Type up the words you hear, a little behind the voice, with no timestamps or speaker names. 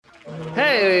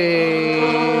Hey!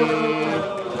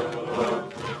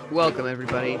 Welcome,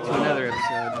 everybody, to another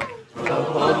episode of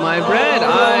Hold My Bread.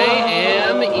 I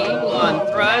am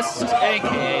Elon Thrust,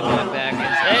 a.k.a. Matt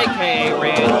Backus, a.k.a.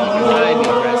 Randy Ivy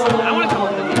Preston. I want to come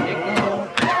up with a new nickname.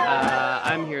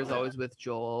 I'm here, as always, with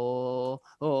Joel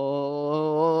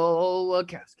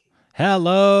Wachowski.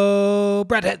 Hello,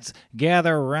 breadheads!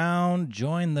 Gather around,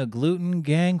 join the gluten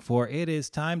gang, for it is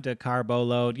time to carbo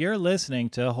load. You're listening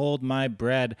to Hold My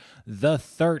Bread, the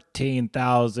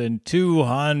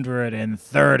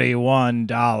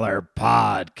 $13,231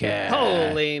 podcast.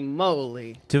 Holy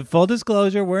moly. To full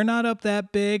disclosure, we're not up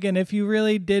that big, and if you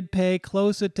really did pay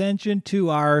close attention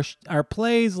to our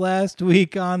plays last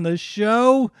week on the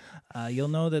show, you'll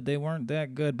know that they weren't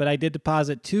that good, but I did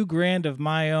deposit $2,000 of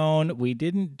my own. We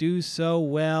didn't do so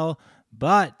well,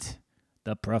 but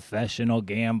the professional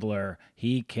gambler,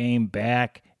 he came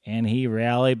back and he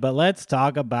rallied. But let's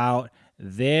talk about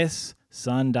this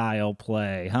sundial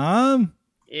play, huh?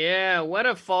 Yeah, what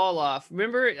a fall off.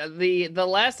 Remember the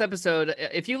last episode,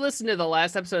 if you listen to the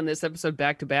last episode and this episode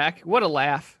back to back, what a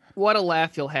laugh. What a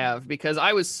laugh you'll have, because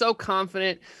I was so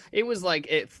confident. It was like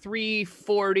at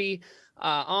 $3.40,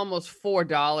 almost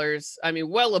 $4. I mean,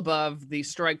 well above the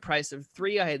strike price of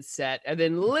 $3 I had set. And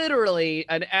then literally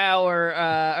an hour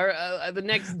or the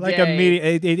next Like day.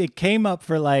 immediately, it came up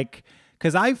for like,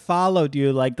 because I followed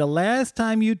you. Like the last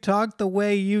time you talked the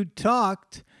way you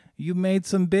talked, you made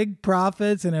some big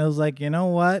profits, and it was like, you know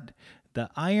what? The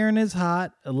iron is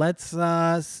hot. Let's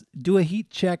do a heat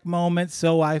check moment.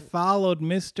 So I followed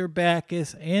Mr.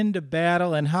 Backus into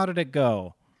battle, and how did it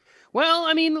go? Well,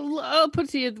 I mean, I'll put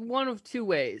it to you one of two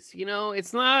ways. You know,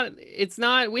 it's not,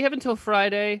 we have until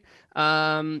Friday.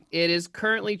 It is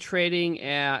currently trading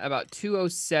at about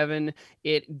 207.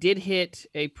 It did hit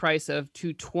a price of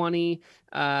 220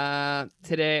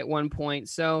 today at one point.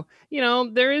 So, you know,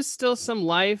 there is still some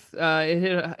life.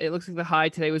 It looks like the high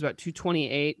today was about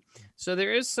 228. So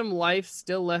there is some life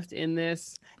still left in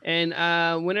this. And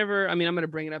whenever, I mean, I'm going to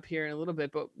bring it up here in a little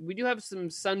bit, but we do have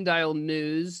some sundial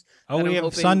news. Oh, we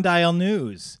have sundial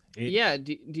news. Yeah.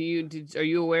 Are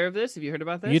you aware of this? Have you heard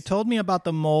about this? You told me about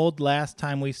the mold last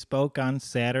time we spoke on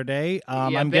Saturday.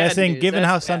 I'm bad guessing, news. given That's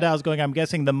how bad. sundial is going, I'm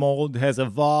guessing the mold has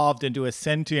evolved into a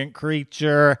sentient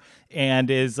creature and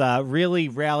is really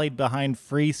rallied behind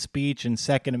free speech and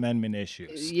Second Amendment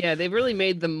issues. Yeah, they've really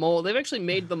made the mold. They've actually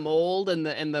made the mold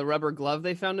and the rubber glove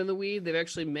they found in the weed. They've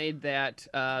actually made that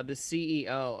the CEO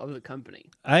of the company.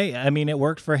 I mean, it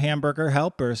worked for Hamburger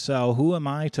Helper, so who am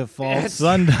I to fault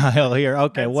sundial here?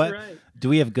 Okay, That's what right. do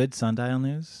we have? Good sundial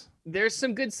news? There's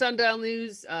some good sundial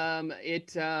news.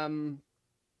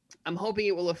 I'm hoping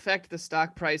it will affect the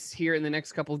stock price here in the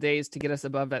next couple of days to get us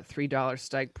above that $3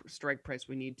 strike price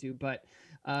we need to. But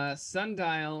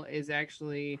sundial is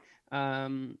actually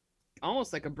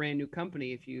almost like a brand new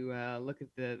company if you look at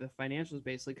the financials,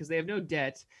 basically, because they have no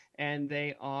debt, and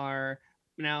they are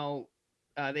now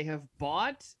they have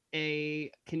bought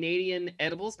a Canadian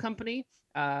edibles company,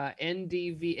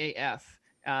 NDVAF.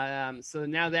 So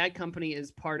now that company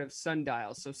is part of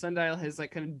Sundial. So Sundial has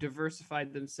like kind of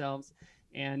diversified themselves,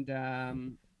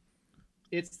 and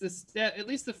it's the step, at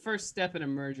least the first step in a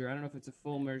merger. I don't know if it's a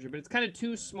full merger, but it's kind of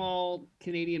two small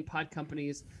Canadian pod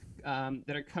companies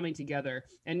that are coming together,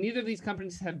 and neither of these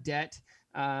companies have debt,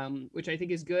 which I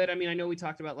think is good. I mean, I know we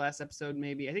talked about last episode,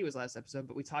 maybe I think it was last episode,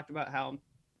 but we talked about how,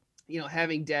 you know,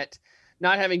 having debt,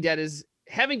 not having debt is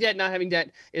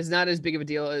not as big of a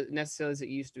deal necessarily as it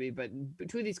used to be. But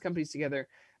between these companies together,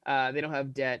 they don't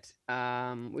have debt,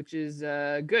 which is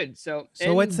good. So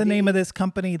what's the name of this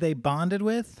company they bonded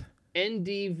with?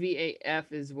 NDVAF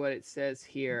is what it says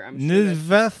here. I'm sure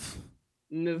So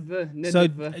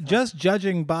NVAF. just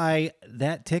judging by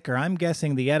that ticker, I'm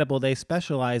guessing the edible they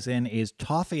specialize in is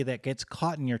toffee that gets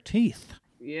caught in your teeth.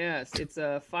 Yes, it's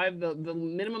the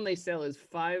minimum they sell is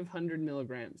 500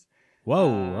 milligrams.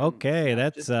 Whoa, okay, no,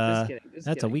 that's just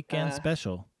kidding, a weekend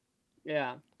special.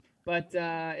 Yeah, but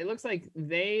it looks like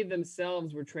they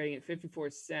themselves were trading at 54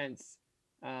 cents.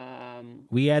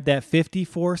 We add that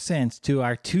 54 cents to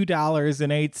our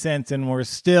 $2.08, and we're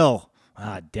still,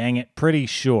 dang it, pretty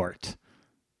short.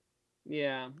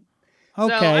 Yeah.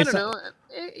 Okay, so I don't know.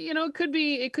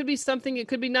 It could be something. It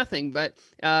could be nothing. But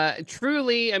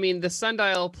truly, I mean, the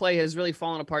sundial play has really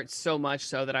fallen apart so much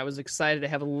so that I was excited to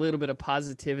have a little bit of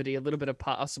positivity, a little bit of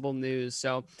possible news.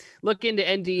 So look into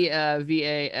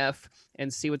NDVAF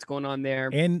and see what's going on there.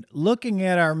 And looking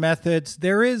at our methods,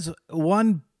 there is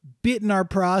one bit in our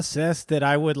process that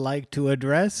I would like to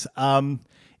address.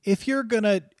 If you're going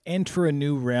to enter a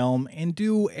new realm and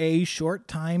do a short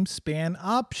time span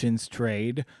options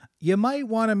trade, you might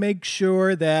want to make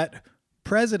sure that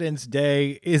President's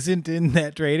Day isn't in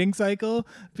that trading cycle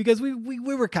because we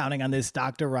were counting on this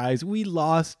stock to rise. We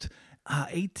lost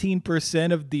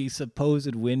 18% of the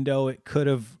supposed window it could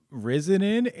have risen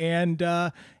in. And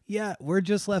yeah, we're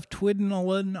just left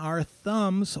twiddling our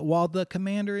thumbs while the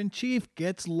commander-in-chief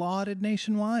gets lauded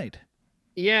nationwide.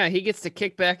 Yeah, he gets to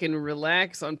kick back and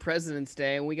relax on President's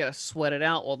Day, and we got to sweat it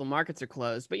out while the markets are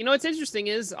closed. But what's interesting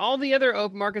is all the other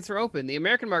markets are open. The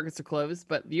American markets are closed,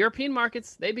 but the European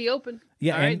markets, they be open.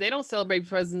 Yeah, all right. They don't celebrate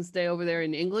President's Day over there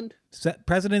in England.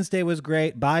 President's Day was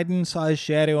great. Biden saw his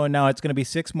shadow, and now it's going to be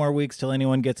 6 more weeks till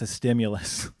anyone gets a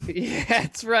stimulus. Yeah,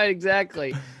 that's right.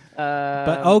 Exactly.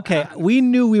 But okay, we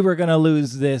knew we were going to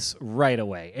lose this right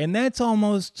away. And that's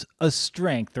almost a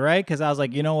strength, right? Because I was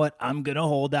like, you know what? I'm going to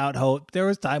hold out hope. There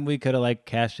was time we could have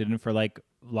cashed it in for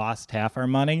lost half our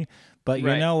money. But you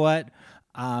know what?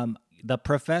 The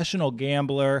professional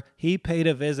gambler, he paid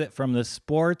a visit from the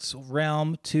sports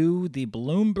realm to the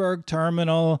Bloomberg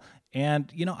terminal.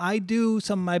 And, I do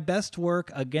some of my best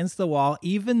work against the wall,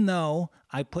 even though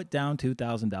I put down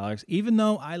 $2,000, even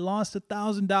though I lost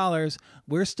 $1,000,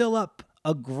 we're still up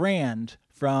 $1,000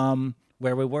 from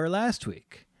where we were last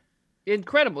week.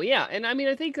 Incredible. Yeah. And I mean,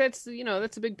 I think that's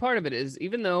a big part of it is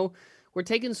even though we're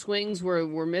taking swings,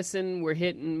 we're missing, we're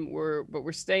hitting, but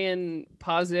we're staying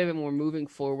positive and we're moving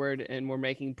forward and we're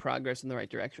making progress in the right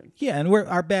direction. Yeah, and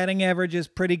our batting average is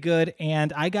pretty good.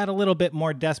 And I got a little bit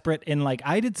more desperate in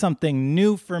I did something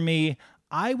new for me.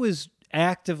 I was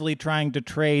actively trying to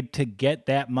trade to get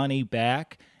that money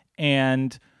back.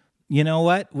 And you know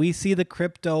what? We see the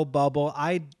crypto bubble.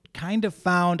 I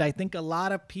think a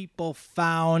lot of people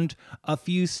found a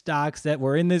few stocks that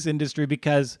were in this industry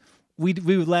because we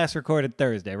last recorded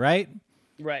Thursday, right?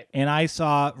 Right. And I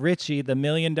saw Richie, the $1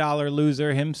 million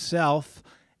loser himself,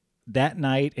 that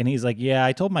night, and he's like, yeah,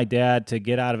 I told my dad to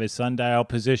get out of his sundial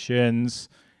positions,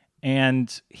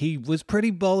 and he was pretty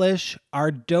bullish.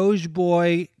 Our Doge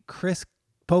boy,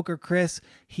 Poker Chris,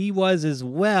 he was as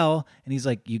well, and he's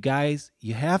like, you guys,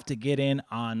 you have to get in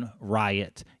on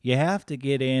Riot. You have to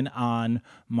get in on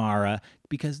Mara,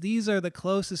 because these are the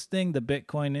closest thing the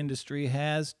Bitcoin industry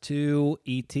has to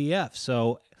ETF.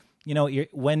 So,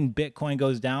 when Bitcoin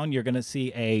goes down, you're going to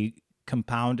see a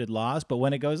compounded loss, but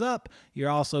when it goes up, you're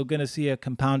also going to see a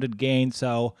compounded gain.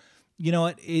 So,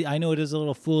 I know it is a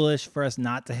little foolish for us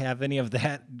not to have any of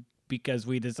that because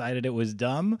we decided it was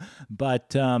dumb, but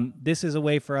this is a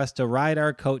way for us to ride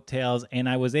our coattails, and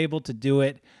I was able to do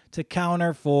it to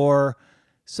counter for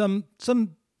some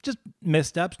just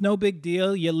missteps. No big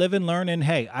deal. You live and learn, and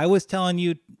hey, I was telling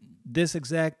you this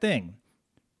exact thing.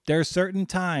 There are certain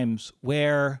times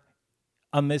where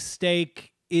a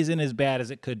mistake isn't as bad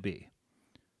as it could be.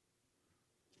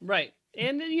 Right.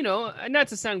 And, not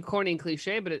to sound corny and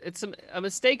cliche, but it's a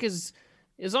mistake is,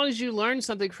 as long as you learn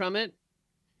something from it,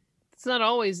 it's not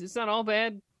all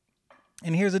bad.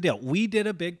 And here's the deal. We did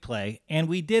a big play, and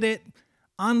we did it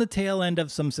on the tail end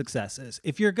of some successes.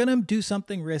 If you're going to do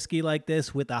something risky like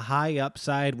this with a high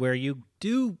upside where you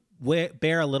do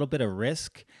bear a little bit of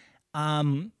risk,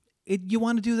 you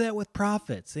want to do that with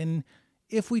profits. And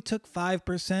if we took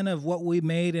 5% of what we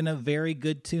made in a very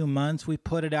good 2 months, we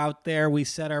put it out there, we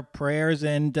said our prayers,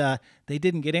 and they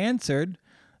didn't get answered,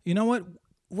 you know what?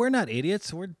 We're not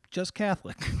idiots. We're just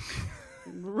Catholic.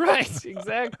 Right,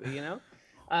 exactly,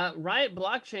 Riot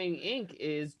Blockchain Inc.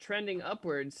 is trending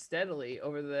upwards steadily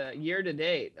over the year to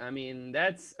date. I mean,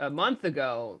 that's a month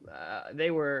ago.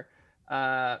 They were,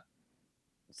 about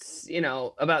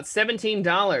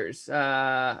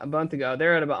 $17 a month ago.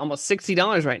 They're at about almost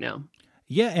 $60 right now.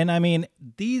 Yeah, and I mean,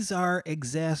 these are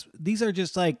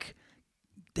just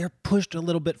they're pushed a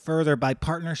little bit further by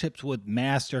partnerships with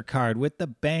MasterCard, with the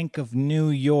Bank of New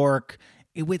York,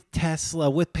 with Tesla,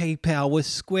 with PayPal, with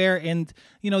Square. And,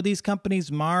 these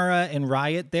companies, Mara and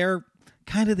Riot, they're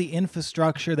kind of the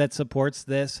infrastructure that supports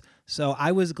this. So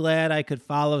I was glad I could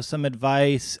follow some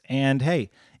advice. And hey,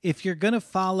 if you're going to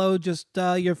follow just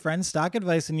your friend's stock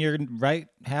advice and you're right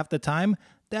half the time,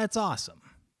 that's awesome.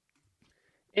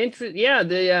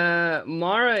 The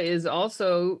Mara is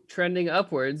also trending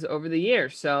upwards over the year,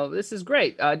 so this is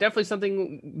great. Definitely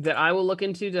something that I will look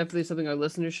into. Definitely something our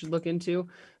listeners should look into.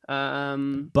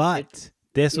 But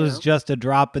this was just a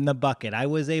drop in the bucket. I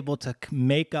was able to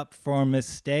make up for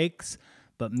mistakes,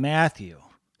 but Matthew,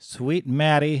 sweet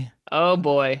Matty, oh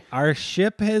boy, our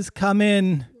ship has come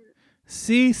in.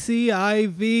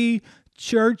 CCIV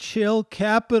Churchill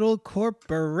Capital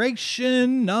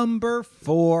Corporation number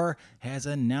 4 has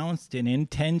announced an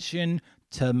intention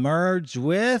to merge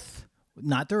with,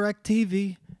 not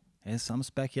DirecTV, as some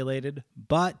speculated,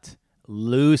 but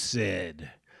Lucid.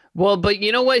 Well, but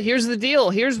you know what? Here's the deal.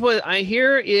 Here's what I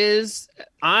hear is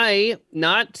I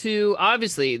not to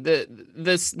obviously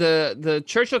the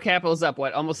Churchill Capital is up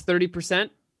what almost 30%.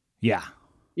 Yeah.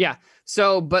 Yeah.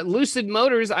 So, but Lucid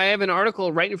Motors, I have an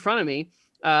article right in front of me.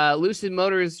 Lucid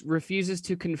Motors refuses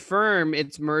to confirm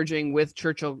its merging with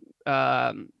Churchill,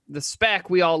 the spec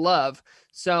we all love.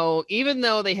 So, even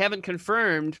though they haven't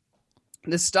confirmed,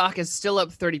 the stock is still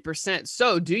up 30%.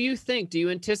 So, do you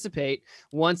anticipate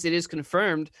once it is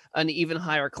confirmed an even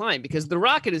higher climb? Because the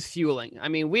rocket is fueling. I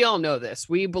mean, we all know this.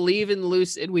 We believe in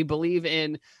Lucid. We believe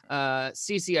in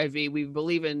CCIV. We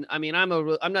believe in. I mean, I'm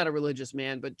not a religious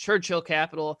man, but Churchill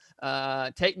Capital,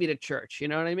 take me to church. You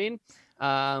know what I mean?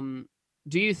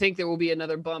 Do you think there will be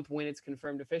another bump when it's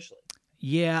confirmed officially?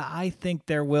 Yeah, I think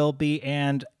there will be.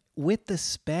 And with the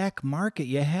SPAC market,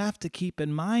 you have to keep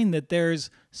in mind that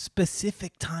there's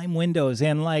specific time windows.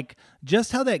 And like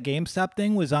just how that GameStop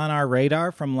thing was on our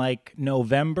radar from like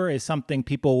November is something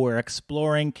people were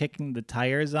exploring, kicking the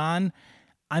tires on.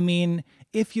 I mean,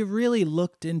 if you really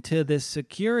looked into this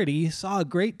security, you saw a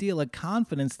great deal of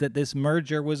confidence that this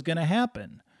merger was going to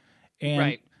happen. And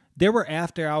Right. there were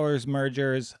after hours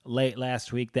mergers late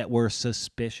last week that were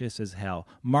suspicious as hell.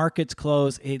 Markets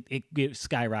close, it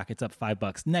skyrockets up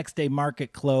 $5. Next day,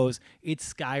 market close, it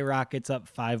skyrockets up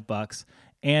 $5.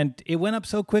 And it went up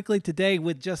so quickly today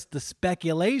with just the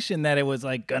speculation that it was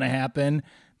like gonna happen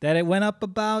that it went up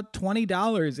about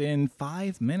 $20 in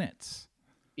 5 minutes.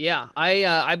 Yeah,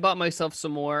 I bought myself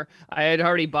some more. I had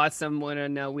already bought some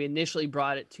when we initially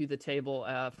brought it to the table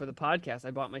for the podcast.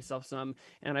 I bought myself some,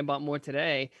 and I bought more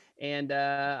today. And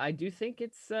I do think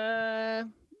it's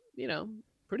you know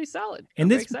pretty solid. I'm And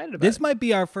very this excited about this it. might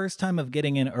be our first time of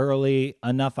getting in early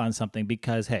enough on something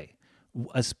because hey,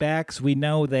 SPACs, we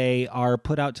know they are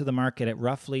put out to the market at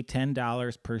roughly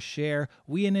 $10 per share.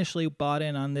 We initially bought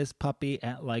in on this puppy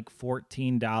at like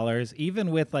 $14.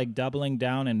 Even with like doubling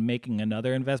down and making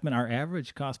another investment, our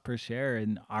average cost per share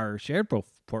in our shared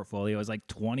portfolio is like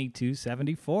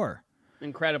 22.74.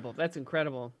 Incredible. That's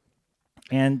incredible.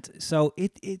 And so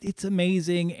it's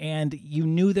amazing. And you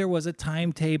knew there was a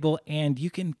timetable, and you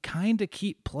can kind of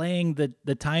keep playing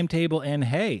the timetable. And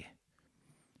hey,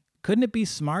 couldn't it be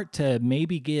smart to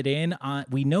maybe get in on?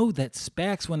 We know that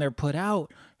SPACs, when they're put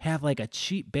out, have like a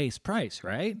cheap base price,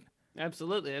 right?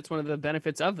 Absolutely, that's one of the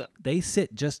benefits of them. They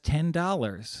sit just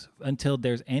 $10 until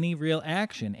there's any real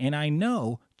action. And I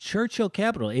know Churchill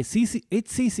Capital, it's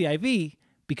CCIV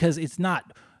because it's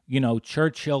not,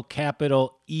 Churchill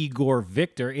Capital Igor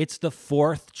Victor. It's the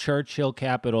fourth Churchill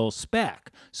Capital SPAC.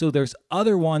 So there's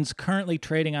other ones currently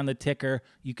trading on the ticker.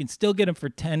 You can still get them for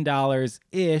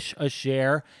 $10-ish a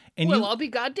share. And Well, I'll be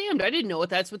goddamned. I didn't know what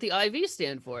that's what the IV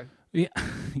stand for. yeah,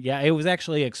 yeah, it was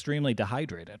actually extremely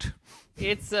dehydrated.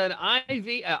 It's an IV.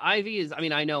 IV is. I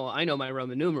mean, I know my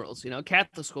Roman numerals.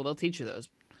 Catholic school they'll teach you those.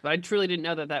 But I truly didn't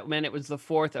know that meant it was the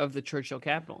fourth of the Churchill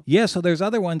Capital. Yeah, so there's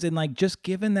other ones, and like just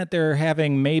given that they're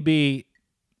having maybe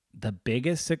the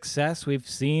biggest success we've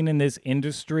seen in this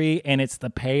industry, and it's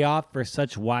the payoff for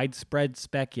such widespread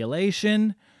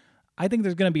speculation, I think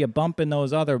there's going to be a bump in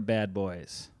those other bad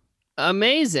boys.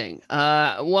 Amazing.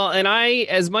 Well, and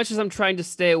as much as I'm trying to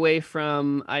stay away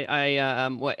from,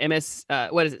 what what is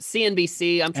it?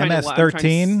 CNBC. I'm trying to.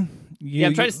 MS-13.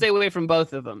 I'm trying to stay away from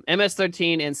both of them.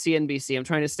 MS-13 and CNBC. I'm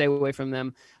trying to stay away from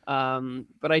them.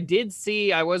 But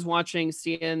I was watching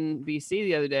CNBC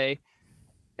the other day,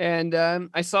 and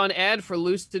I saw an ad for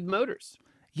Lucid Motors.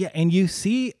 Yeah, and you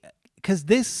see, because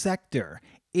this sector,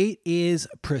 it is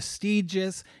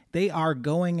prestigious. They are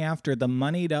going after the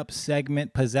moneyed up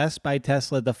segment possessed by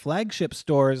Tesla. The flagship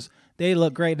stores, they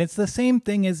look great. And it's the same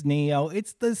thing as Neo.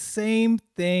 It's the same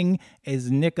thing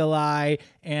as Nikolai.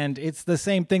 And it's the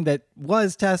same thing that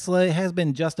was Tesla. It has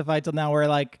been justified till now where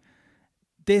like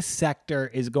this sector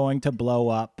is going to blow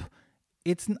up.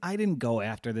 I didn't go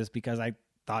after this because I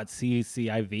thought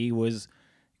CCIV was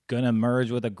going to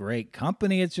merge with a great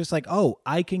company. It's just like, oh,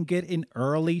 I can get an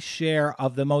early share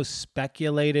of the most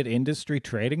speculated industry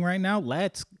trading right now.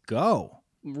 Let's go.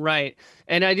 Right.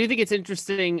 And I do think it's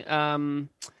interesting.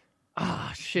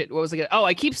 Shit. What was I?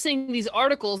 I keep seeing these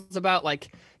articles about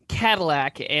like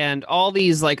Cadillac and all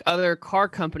these like other car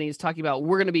companies talking about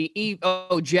we're going to be.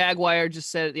 Jaguar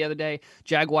just said it the other day.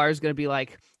 Jaguar is going to be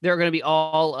like they're going to be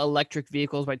all electric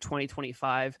vehicles by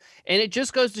 2025, and it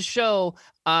just goes to show.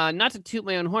 Not to toot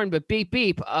my own horn, but beep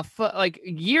beep. Like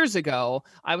years ago,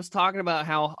 I was talking about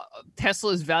how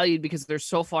Tesla is valued because they're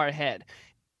so far ahead.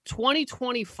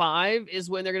 2025 is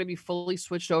when they're going to be fully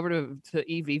switched over to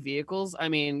EV vehicles. I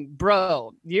mean,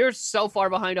 bro, you're so far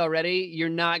behind already. You're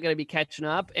not going to be catching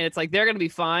up, and it's like they're going to be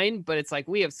fine, but it's like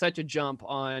we have such a jump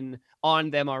on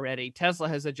them already. Tesla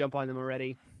has a jump on them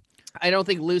already. I don't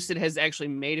think Lucid has actually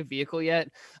made a vehicle yet,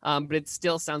 but it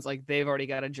still sounds like they've already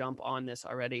got a jump on this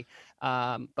already.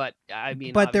 But I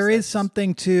mean, but there obviously is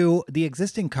something to the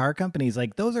existing car companies.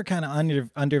 Like those are kind of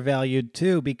undervalued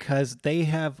too, because they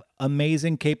have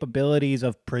amazing capabilities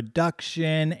of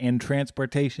production and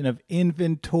transportation of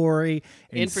inventory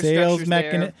and sales infrastructure's there.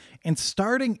 mechanism. And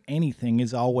starting anything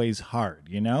is always hard,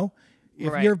 you know?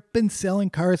 If Right. you've been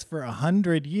selling cars for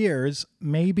 100 years,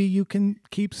 maybe you can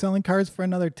keep selling cars for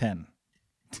another 10.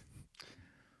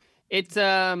 It's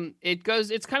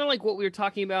it's kind of like what we were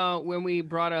talking about when we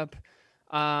brought up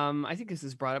I think this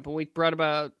is brought up when we brought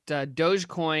about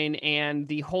Dogecoin and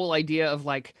the whole idea of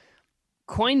like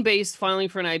Coinbase filing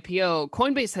for an IPO.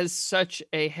 Coinbase has such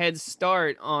a head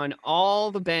start on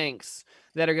all the banks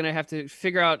that are going to have to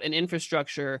figure out an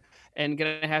infrastructure and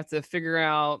going to have to figure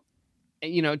out,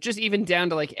 just even down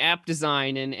to like app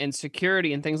design and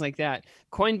security and things like that.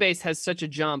 Coinbase has such a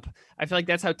jump. I feel like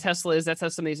that's how Tesla is. That's how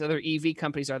some of these other EV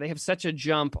companies are. They have such a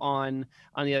jump on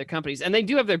the other companies, and they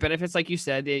do have their benefits, like you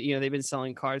said. They've been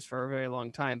selling cars for a very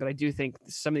long time. But I do think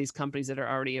some of these companies that are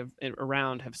already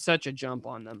around have such a jump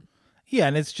on them. Yeah,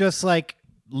 and it's just like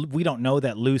we don't know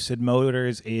that Lucid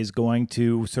Motors is going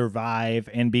to survive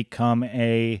and become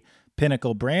a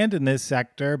pinnacle brand in this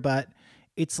sector, but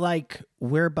it's like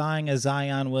we're buying a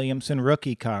Zion Williamson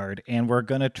rookie card and we're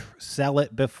going to sell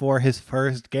it before his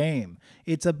first game.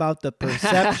 It's about the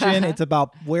perception. It's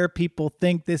about where people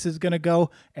think this is going to go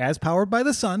as powered by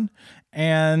the sun.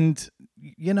 And,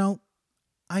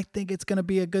 I think it's going to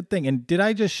be a good thing. And did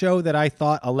I just show that I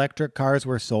thought electric cars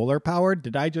were solar powered?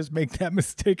 Did I just make that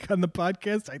mistake on the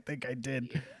podcast? I think I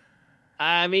did.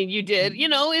 I mean, you did.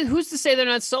 Who's to say they're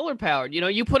not solar powered?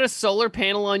 You put a solar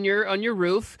panel on your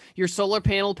roof. Your solar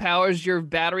panel powers your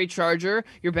battery charger.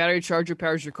 Your battery charger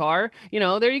powers your car.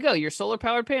 There you go. Your solar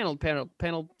powered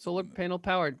solar panel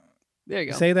powered. There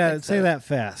you go. Say that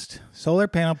fast. Solar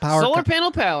panel power. Solar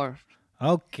panel power.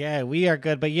 Okay, we are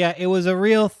good. But yeah, it was a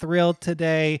real thrill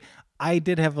today. I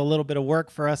did have a little bit of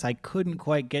work for us. I couldn't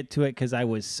quite get to it because I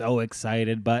was so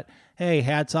excited. But hey,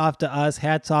 hats off to us.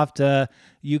 Hats off to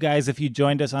you guys if you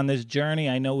joined us on this journey.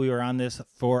 I know we were on this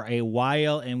for a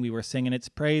while and we were singing its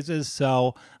praises.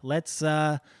 So let's,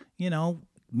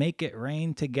 make it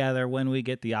rain together when we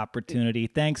get the opportunity.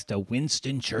 Thanks to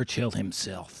Winston Churchill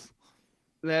himself.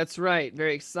 That's right.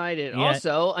 Very excited. Yeah.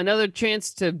 Also, another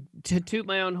chance to toot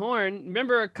my own horn.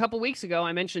 Remember a couple weeks ago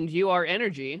I mentioned UR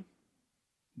Energy.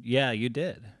 Yeah, you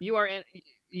did. UR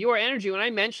Energy, when I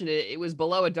mentioned it, it was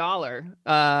below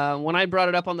 $1. When I brought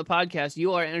it up on the podcast,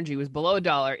 UR Energy was below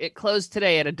 $1. It closed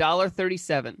today at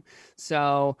 $1.37.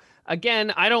 So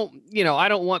again, I don't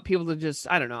want people to just,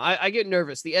 I don't know. I get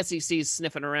nervous. The SEC is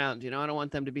sniffing around. I don't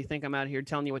want them to be thinking I'm out here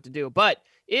telling you what to do. But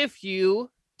if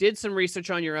you did some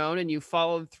research on your own and you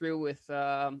followed through with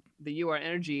the UR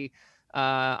Energy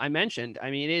I mentioned, I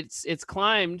mean, it's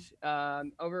climbed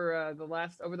over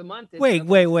the month.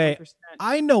 Wait.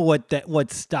 I know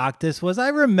what stock this was. I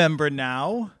remember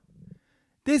now.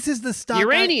 This is the stock.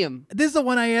 Uranium. This is the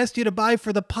one I asked you to buy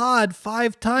for the pod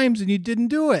 5 times and you didn't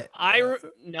do it.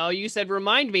 No, you said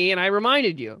remind me and I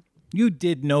reminded you. You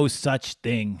did no such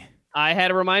thing. I had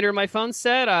a reminder in my phone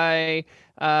set.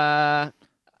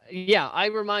 Yeah, I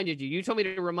reminded you. You told me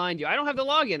to remind you. I don't have the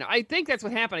login. I think that's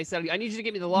what happened. I said, I need you to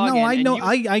give me the login. No, I know.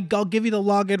 I'll give you the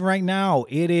login right now.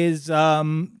 It is not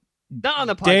on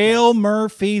the podcast. Dale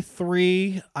Murphy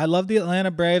 3. I love the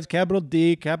Atlanta Braves. Capital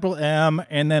D, capital M,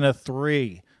 and then a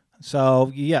 3.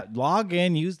 So yeah, log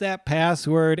in, use that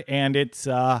password, and it's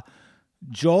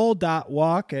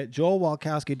joel.walk at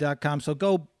joelwalkowski.com. So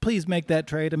go, please make that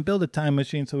trade and build a time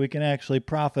machine so we can actually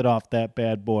profit off that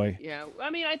bad boy. Yeah, I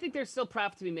mean, I think there's still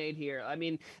profit to be made here. I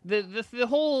mean, the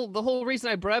whole reason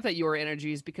I brought up that UR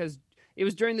Energy is because it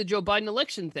was during the Joe Biden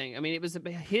election thing. I mean, it was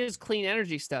his clean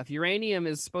energy stuff. Uranium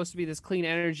is supposed to be this clean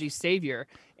energy savior,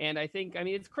 and I think, I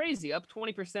mean, it's crazy. Up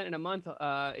 20% in a month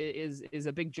is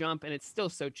a big jump, and it's still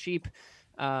so cheap.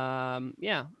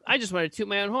 Yeah, I just wanted to toot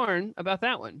my own horn about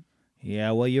that one.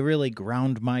 Yeah, well, you really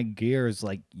ground my gears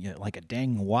like a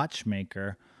dang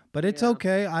watchmaker. But it's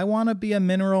okay. I want to be a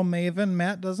mineral maven.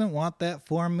 Matt doesn't want that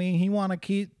for me. He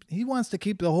wants to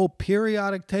keep the whole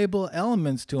periodic table of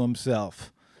elements to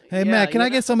himself. Hey, Matt, can I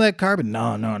get some of that carbon?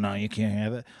 No, you can't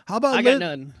have it. How about I got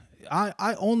none.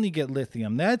 I only get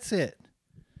lithium. That's it.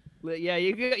 Yeah,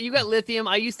 you got lithium.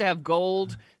 I used to have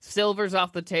gold. Silver's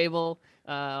off the table.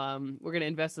 We're gonna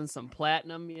invest in some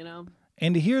platinum.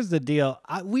 And here's the deal.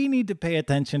 We need to pay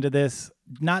attention to this,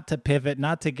 not to pivot,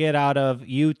 not to get out of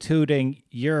you tooting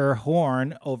your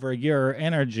horn over your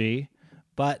energy.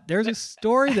 But there's a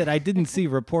story that I didn't see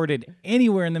reported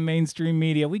anywhere in the mainstream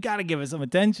media. We got to give it some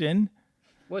attention.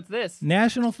 What's this?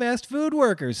 National fast food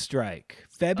workers strike.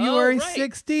 February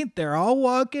 16th, they're all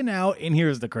walking out. And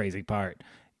here's the crazy part.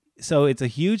 So it's a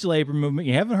huge labor movement.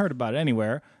 You haven't heard about it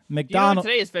anywhere. McDonald's.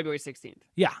 Today is February 16th.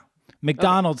 Yeah.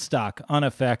 McDonald's stock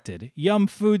unaffected. Yum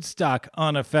Food stock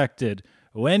unaffected.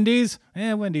 Wendy's?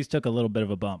 Wendy's took a little bit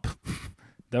of a bump.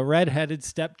 The redheaded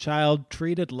stepchild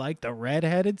treated like the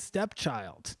redheaded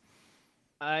stepchild.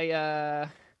 I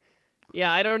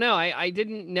don't know. I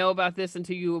didn't know about this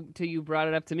until you brought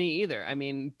it up to me either. I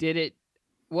mean,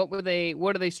 what are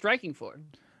they striking for?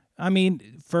 I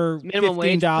mean, for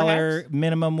 $15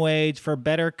 minimum wage, for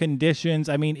better conditions.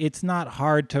 I mean, it's not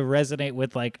hard to resonate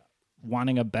with like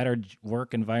wanting a better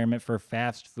work environment for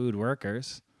fast food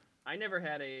workers. I never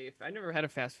had a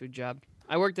fast food job.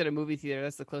 I worked at a movie theater.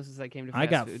 That's the closest I came to fast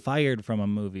food. I got fired from a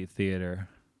movie theater.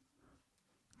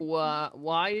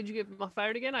 Why did you get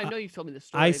fired again? I know you've told me this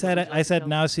story. I said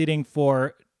now seating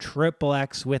for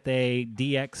XXX with a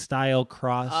DX style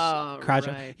crotch.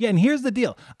 Right. Yeah, and here's the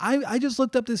deal. I just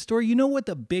looked up this story. You know what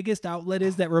the biggest outlet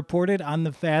is that reported on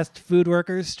the fast food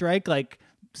workers strike? Like,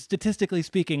 statistically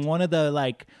speaking, one of the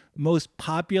like most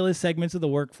populous segments of the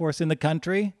workforce in the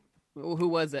country. Who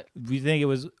was it? Do you think it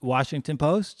was Washington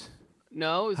Post?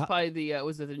 No, it was probably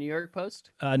was it the New York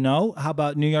Post? No. How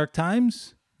about New York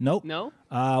Times? Nope. No.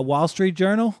 Wall Street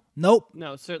Journal? Nope.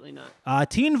 No, certainly not.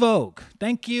 Teen Vogue.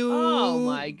 Thank you. Oh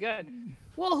my God.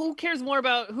 Well, who cares more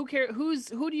about who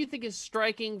do you think is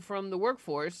striking from the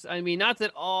workforce? I mean, not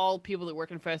that all people that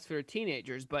work in fast food are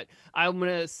teenagers, but I'm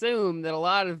going to assume that a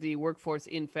lot of the workforce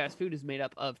in fast food is made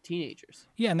up of teenagers.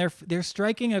 Yeah, and they're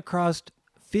striking across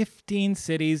 15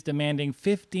 cities, demanding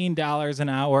 $15 an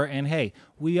hour. And hey,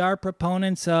 we are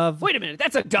proponents of. Wait a minute,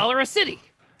 that's $1 a city.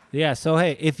 Yeah, so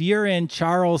hey, if you're in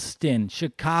Charleston,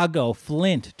 Chicago,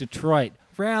 Flint, Detroit,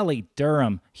 Raleigh,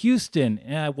 Durham, Houston,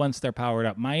 once they're powered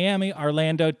up, Miami,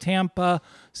 Orlando, Tampa,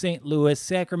 St. Louis,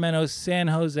 Sacramento, San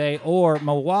Jose, or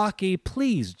Milwaukee,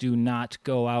 please do not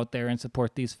go out there and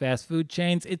support these fast food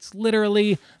chains. It's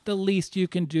literally the least you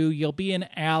can do. You'll be an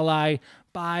ally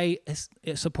by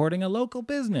supporting a local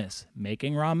business,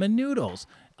 making ramen noodles,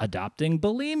 adopting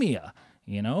bulimia.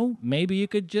 You know, maybe you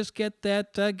could just get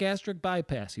that gastric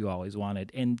bypass you always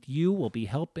wanted, and you will be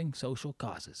helping social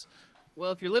causes.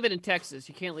 Well, if you're living in Texas,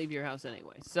 you can't leave your house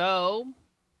anyway. So,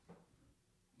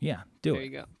 yeah, do it. There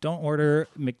you go. Don't order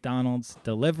McDonald's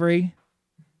delivery,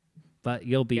 but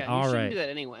you'll be all right. You shouldn't do that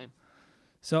anyway.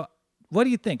 So, what do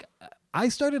you think? I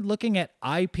started looking at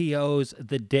IPOs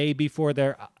the day before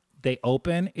they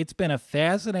open. It's been a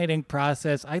fascinating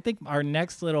process. I think our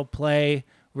next little play,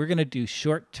 we're going to do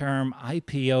short-term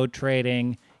IPO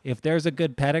trading. If there's a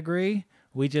good pedigree,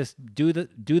 we just do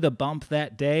the bump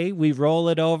that day. We roll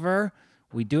it over.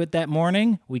 We do it that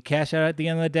morning. We cash out at the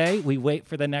end of the day. We wait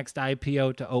for the next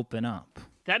IPO to open up.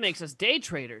 That makes us day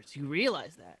traders. You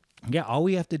realize that? Yeah, all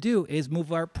we have to do is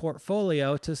move our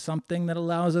portfolio to something that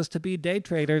allows us to be day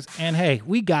traders. And hey,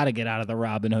 we got to get out of the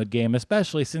Robinhood game,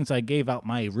 especially since I gave out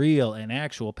my real and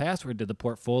actual password to the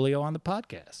portfolio on the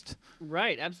podcast.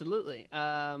 Right, absolutely.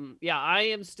 Yeah, I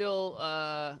am still.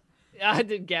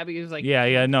 Gabby was like,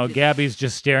 no, Gabby's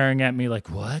just staring at me like,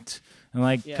 what? I'm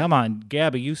like, Come on,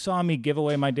 Gabby, you saw me give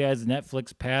away my dad's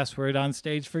Netflix password on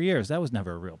stage for years. That was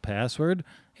never a real password.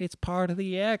 It's part of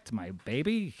the act, my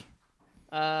baby.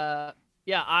 Yeah,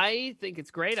 I think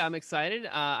it's great. I'm excited.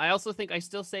 I also think I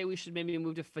still say we should maybe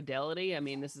move to Fidelity. I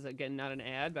mean, this is, again, not an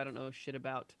ad, but I don't know shit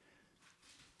about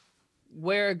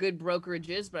where a good brokerage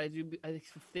is, but I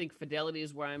think Fidelity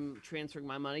is where I'm transferring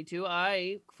my money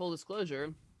to. Full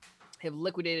disclosure, have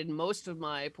liquidated most of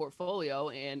my portfolio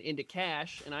and into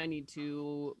cash, and I need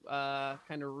to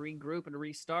kind of regroup and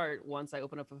restart once I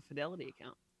open up a Fidelity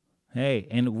account. Hey,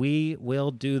 and we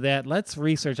will do that. Let's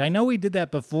research. I know we did that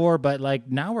before, but like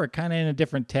now we're kind of in a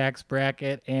different tax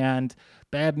bracket. And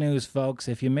bad news, folks,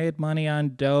 if you made money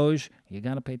on Doge, you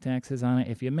got to pay taxes on it.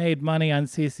 If you made money on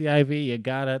CCIV, you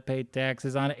got to pay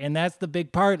taxes on it. And that's the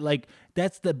big part. Like,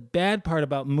 that's the bad part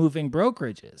about moving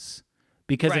brokerages.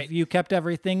 Because if you kept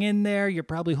everything in there, you're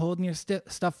probably holding your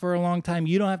stuff for a long time.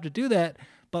 You don't have to do that.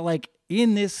 But like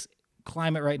in this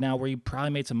climate right now where you probably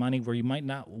made some money, where you might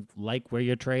not like where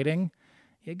you're trading,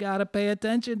 you got to pay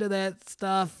attention to that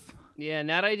stuff. Yeah,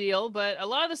 not ideal, but a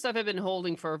lot of the stuff I've been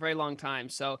holding for a very long time.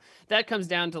 So that comes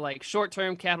down to like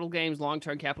short-term capital gains,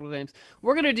 long-term capital gains.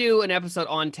 We're gonna do an episode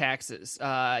on taxes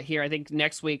here. I think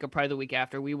next week or probably the week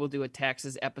after, we will do a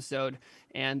taxes episode,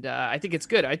 and I think it's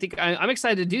good. I'm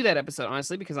excited to do that episode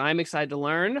honestly because I'm excited to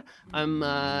learn. I'm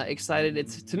excited.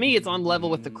 It's to me, it's on level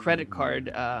with the credit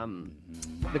card.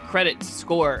 The credit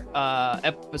score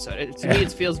episode. To me,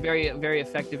 it feels very, very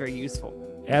effective, very useful.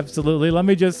 Absolutely. Let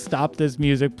me just stop this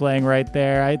music playing right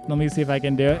there. Let me see if I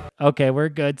can do it. Okay, we're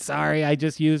good. Sorry, I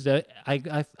just used a.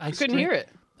 I couldn't hear it.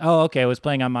 Oh, okay. It was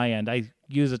playing on my end. I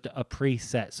used a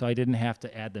preset, so I didn't have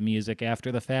to add the music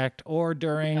after the fact or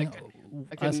during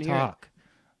us talk.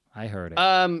 I heard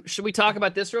it. Should we talk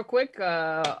about this real quick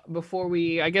before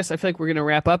we? I guess I feel like we're gonna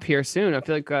wrap up here soon. I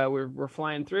feel like we're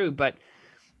flying through, but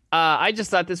I just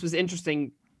thought this was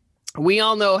interesting. We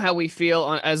all know how we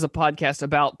feel as a podcast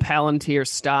about Palantir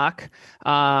stock.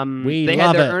 They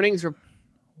had their earnings.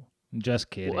 Just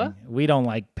kidding. What? We don't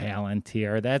like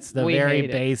Palantir. That's the very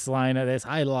baseline of this.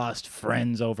 I lost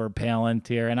friends over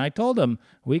Palantir, and I told them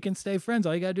we can stay friends.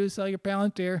 All you gotta do is sell your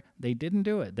Palantir. They didn't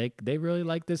do it. They really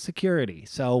like the security.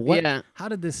 So what? Yeah. How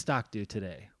did this stock do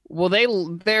today? Well,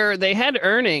 they had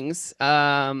earnings.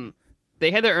 They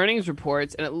had their earnings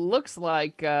reports, and it looks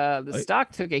like the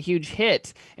stock took a huge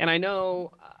hit. And I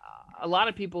know a lot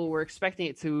of people were expecting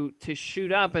it to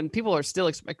shoot up, and people are still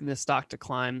expecting the stock to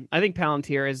climb. I think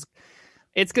Palantir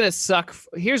it's going to suck.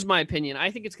 Here's my opinion. I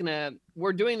think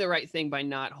we're doing the right thing by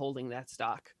not holding that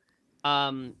stock.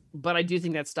 But I do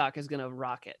think that stock is going to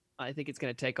rocket. I think it's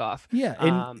going to take off. Yeah,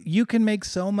 and you can make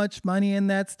so much money in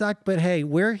that stock, but hey,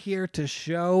 we're here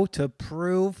to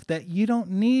prove that you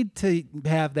don't need to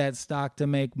have that stock to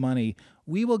make money.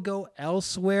 We will go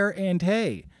elsewhere, and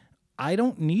hey, I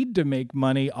don't need to make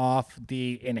money off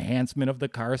the enhancement of the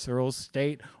carceral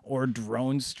state or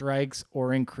drone strikes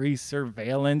or increased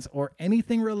surveillance or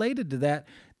anything related to that.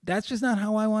 That's just not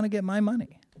how I want to get my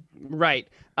money. Right.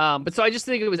 But so I just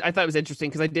think I thought it was interesting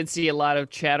because I did see a lot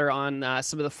of chatter on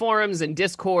some of the forums and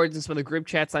Discords and some of the group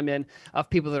chats I'm in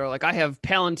of people that are like, I have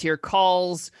Palantir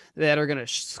calls that are going to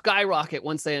skyrocket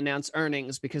once they announce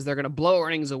earnings because they're going to blow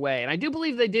earnings away. And I do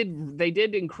believe they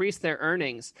did increase their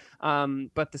earnings,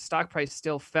 but the stock price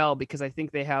still fell because I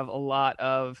think they have a lot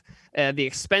of the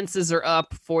expenses are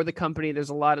up for the company. There's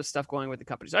a lot of stuff going with the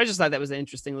company. So I just thought that was an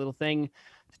interesting little thing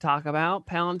to talk about.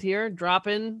 Palantir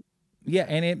dropping. Yeah,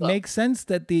 and it makes sense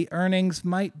that the earnings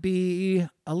might be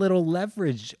a little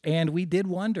leveraged. And we did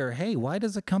wonder, hey, why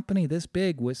does a company this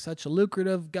big with such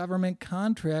lucrative government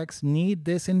contracts need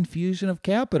this infusion of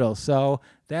capital? So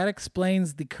that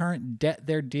explains the current debt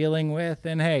they're dealing with.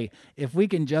 And hey, if we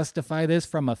can justify this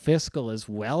from a fiscal as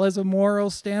well as a moral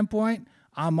standpoint,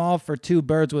 I'm all for two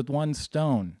birds with one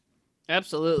stone.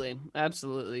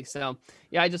 Absolutely. So,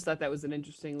 yeah, I just thought that was an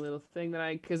interesting little thing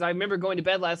because I remember going to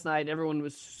bed last night and everyone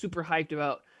was super hyped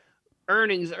about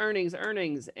earnings,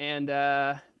 and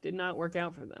did not work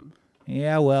out for them.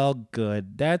 Yeah, well,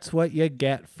 good. That's what you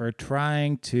get for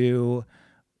trying to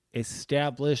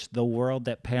establish the world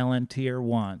that Palantir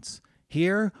wants.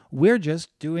 Here, we're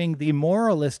just doing the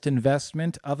moralist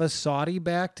investment of a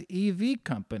Saudi-backed EV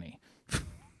company.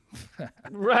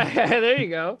 Right, there you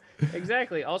go.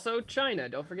 Exactly. Also, China.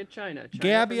 Don't forget China.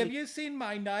 Gabby, have you seen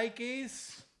my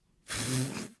Nikes?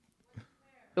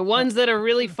 The ones that are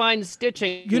really fine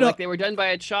stitching, like they were done by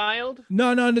a child?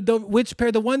 No, which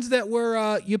pair? The ones that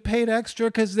were you paid extra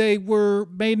because they were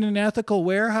made in an ethical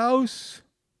warehouse?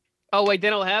 Oh, wait, they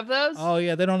don't have those? Oh,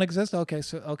 yeah, they don't exist?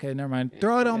 Okay, never mind.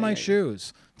 Throw out all my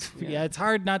shoes. Yeah, it's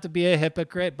hard not to be a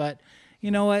hypocrite, but you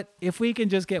know what? If we can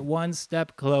just get one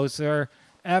step closer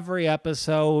every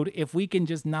episode, if we can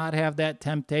just not have that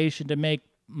temptation to make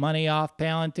money off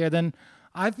Palantir, then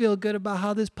I feel good about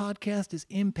how this podcast is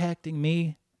impacting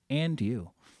me and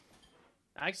you.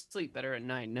 I sleep better at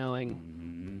night knowing.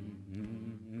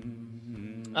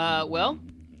 Well?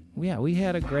 Yeah, we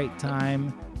had a great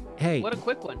time. Hey, what a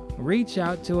quick one. Reach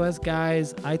out to us,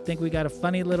 guys. I think we got a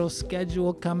funny little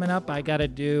schedule coming up.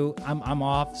 I'm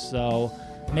off, so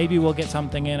maybe we'll get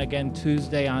something in again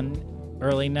Tuesday on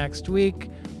early next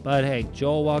week. But hey,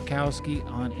 Joel Walkowski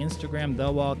on Instagram, The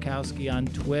Walkowski on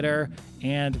Twitter,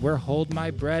 and we're Hold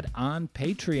My Bread on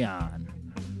Patreon.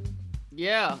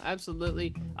 Yeah,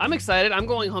 absolutely. I'm excited. I'm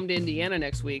going home to Indiana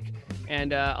next week,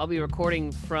 and I'll be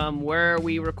recording from where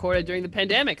we recorded during the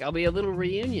pandemic. I'll be a little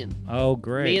reunion. Oh,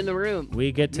 great. Me in the room.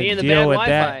 We get to deal with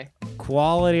Wi-Fi. That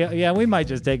quality. Yeah, we might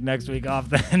just take next week off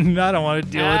then. I don't want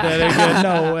to deal with that again.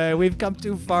 No way. We've come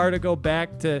too far to go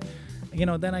back to...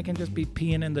 then I can just be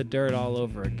peeing in the dirt all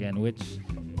over again, which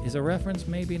is a reference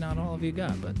maybe not all of you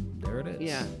got, but there it is.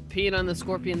 Yeah, peeing on the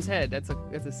scorpion's head. That's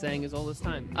a saying as old as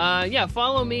time. Yeah,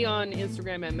 follow me on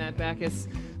Instagram at Matt Backus.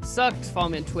 Sucked. Follow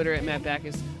me on Twitter at Matt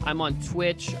Backus. I'm on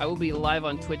Twitch. I will be live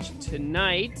on Twitch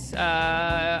tonight.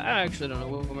 I actually don't know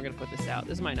when we're gonna put this out.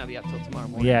 This might not be up till tomorrow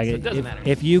morning. Yeah, so it doesn't matter.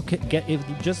 If you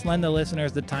just lend the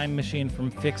listeners the time machine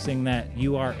from fixing that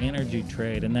UR energy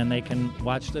trade, and then they can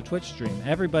watch the Twitch stream.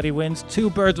 Everybody wins. 2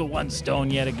 birds with 1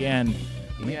 stone yet again.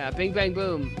 Yeah, bing bang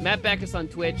boom. Matt Backus on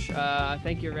Twitch.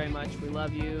 Thank you very much. We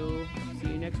love you. See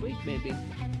you next week, maybe.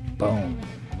 Boom.